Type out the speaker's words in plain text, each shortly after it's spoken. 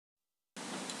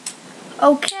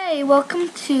Okay, welcome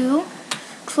to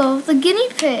Clove the guinea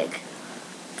pig.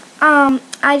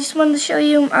 I just wanted to show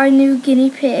you our new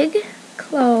guinea pig,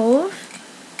 Clove.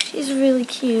 She's really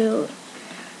cute.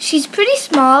 She's pretty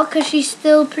small because she's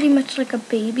still pretty much like a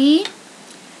baby.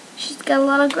 She's got a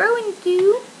lot of growing to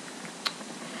do.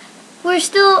 We're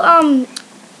still,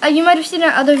 you might have seen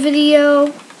our other video,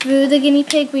 Through the Guinea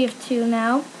Pig. We have two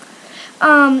now.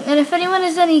 And if anyone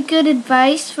has any good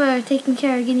advice for taking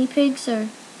care of guinea pigs or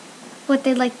what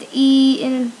they like to eat,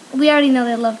 and we already know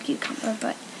they love cucumber,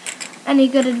 but any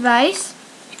good advice,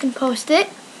 you can post it.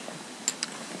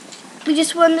 We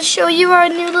just wanted to show you our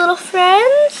new little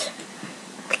friend,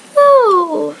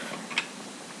 Clove.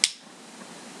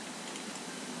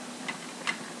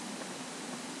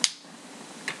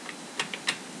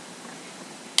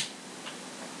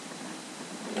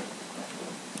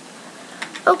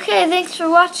 Okay, thanks for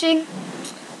watching.